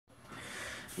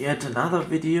Yet another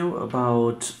video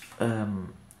about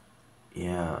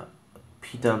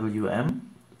PWM,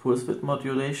 pulse width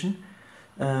modulation.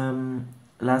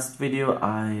 Last video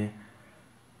I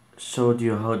showed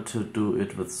you how to do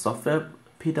it with software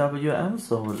PWM,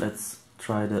 so let's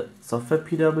try the software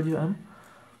PWM.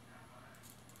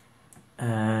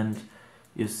 And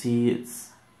you see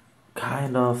it's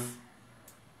kind of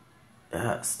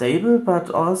stable, but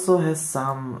also has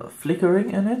some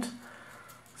flickering in it.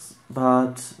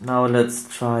 But now let's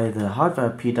try the hardware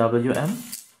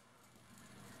PWM,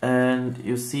 and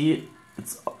you see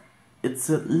it's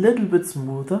a little bit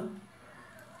smoother,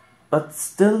 but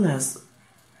still has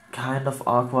kind of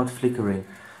awkward flickering.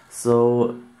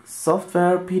 So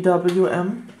software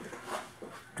PWM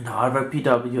and hardware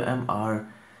PWM are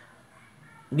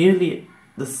nearly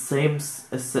the same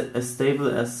as stable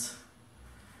as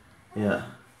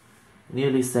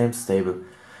nearly same stable.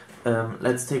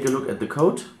 Let's take a look at the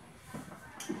code.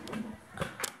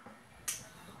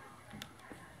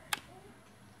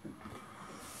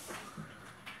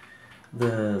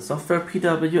 The software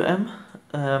PWM,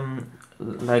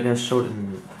 like I showed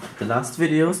in the last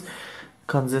videos,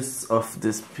 consists of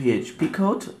this PHP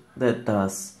code that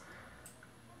does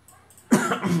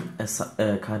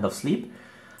a kind of sleep.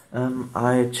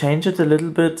 I changed it a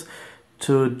little bit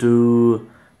to do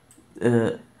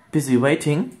busy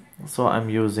waiting, so I'm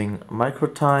using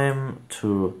microtime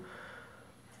to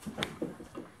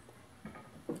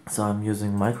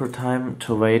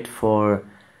wait for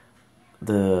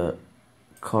the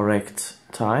correct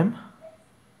time.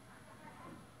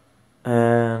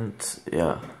 And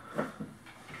yeah,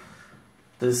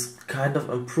 this kind of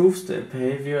improves the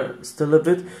behavior still a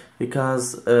bit,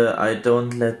 because I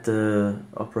don't let the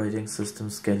operating system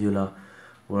scheduler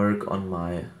work on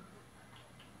my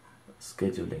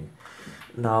scheduling.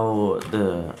 Now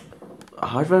the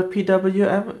hardware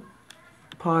PWM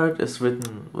part is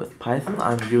written with Python.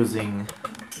 I'm using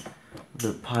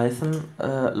the Python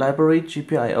library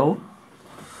GPIO,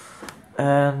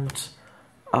 and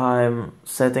I'm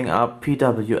setting up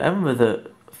PWM with a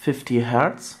 50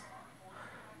 Hertz,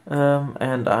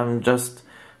 and I'm just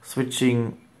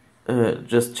switching,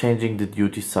 just changing the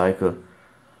duty cycle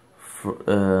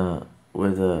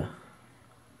with a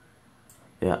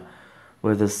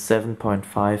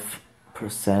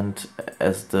 7.5%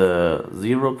 as the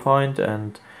 0 point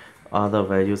and other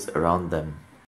values around them.